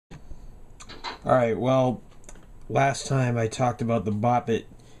Alright, well, last time I talked about the Bop It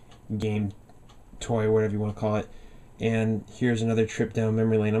game, toy, whatever you want to call it, and here's another trip down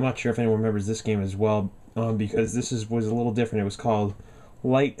memory lane. I'm not sure if anyone remembers this game as well, because was a little different. It was called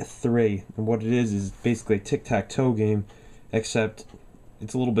Lite 3, and what it is basically a tic-tac-toe game, except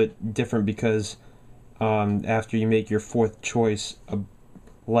it's a little bit different because after you make your fourth choice, a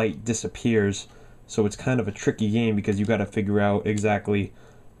light disappears, so it's kind of a tricky game because you got to figure out exactly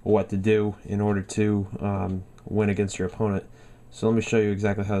what to do in order to win against your opponent. So let me show you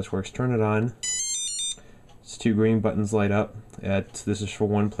exactly how this works. Turn it on. It's two green buttons light up. This is for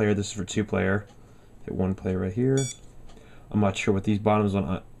one player, this is for two player. Hit one player right here. I'm not sure what these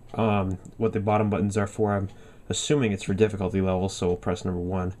what the bottom buttons are for. I'm assuming it's for difficulty levels, so we'll press number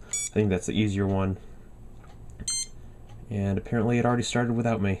 1. I think that's the easier one. And apparently it already started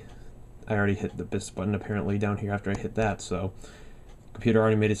without me. I already hit the this button apparently down here after I hit that, so computer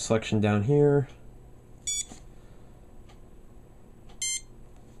already made its selection down here.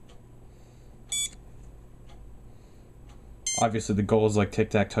 Obviously the goal is like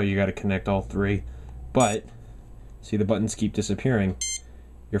tic-tac-toe, you gotta connect all three, but see the buttons keep disappearing.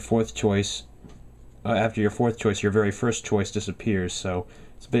 Your fourth choice, after your fourth choice, your very first choice disappears, so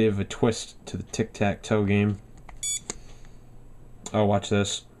it's a bit of a twist to the tic-tac-toe game. Oh, watch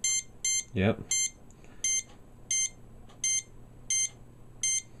this. Yep.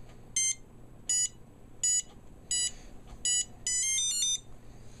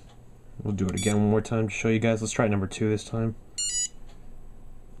 We'll do it again one more time to show you guys. Let's try number 2 this time.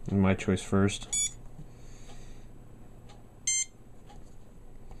 And my choice first.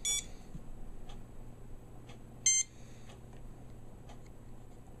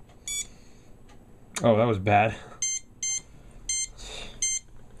 Oh, that was bad.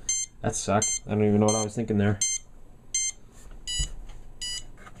 That sucked. I don't even know what I was thinking there.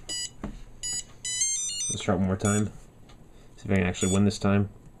 Let's try it one more time. See if I can actually win this time.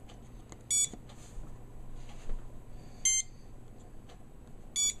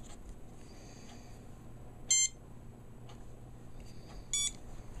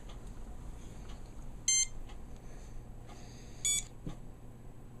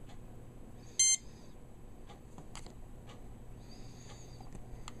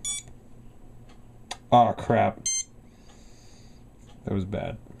 Oh crap. That was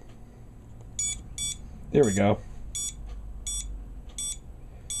bad. There we go.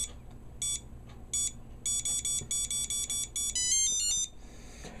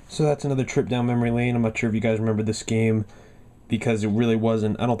 So that's another trip down memory lane. I'm not sure if you guys remember this game because it really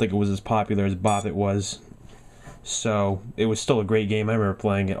wasn't, I don't think it was as popular as Bop It was. So it was still a great game. I remember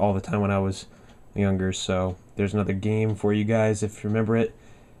playing it all the time when I was younger. So there's another game for you guys if you remember it.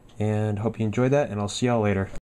 And hope you enjoyed that, and I'll see y'all later.